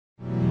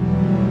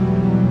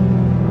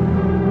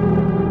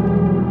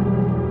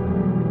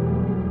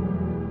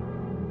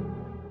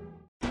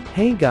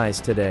Hey guys,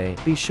 today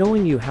be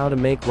showing you how to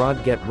make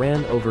Rod get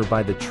ran over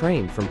by the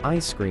train from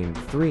Ice Cream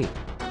 3.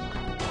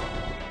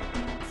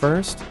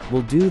 First,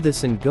 we'll do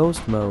this in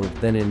ghost mode,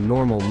 then in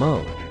normal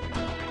mode.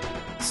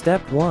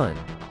 Step 1.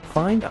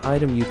 Find an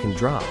item you can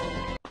drop.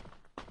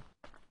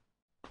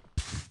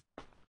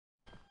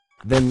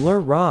 Then lure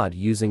Rod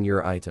using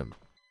your item.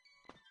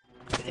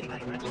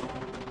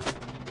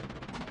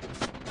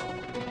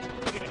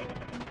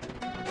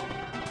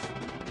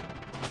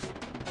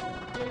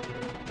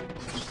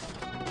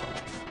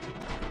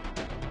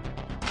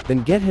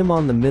 Then get him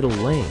on the middle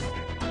lane.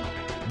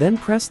 Then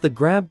press the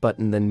grab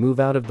button, then move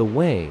out of the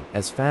way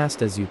as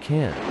fast as you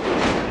can.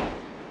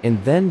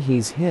 And then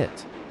he's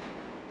hit.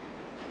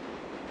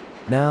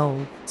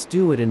 Now, let's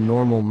do it in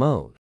normal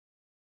mode.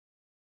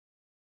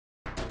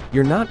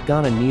 You're not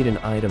gonna need an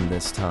item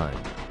this time.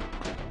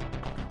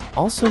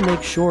 Also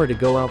make sure to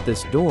go out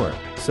this door,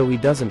 so he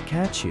doesn't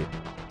catch you.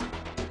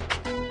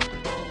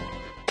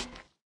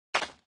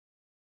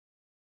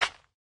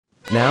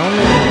 Now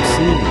let him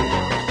see you.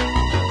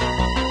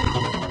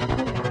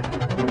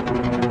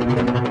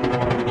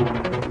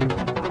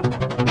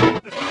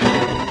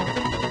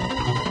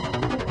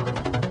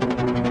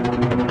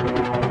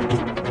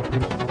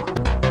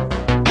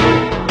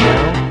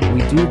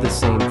 Do the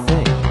same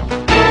thing.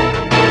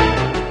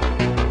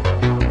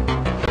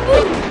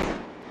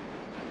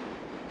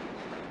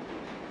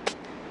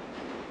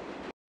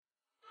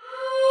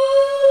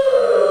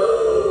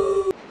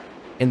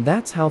 And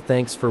that's how.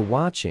 Thanks for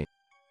watching.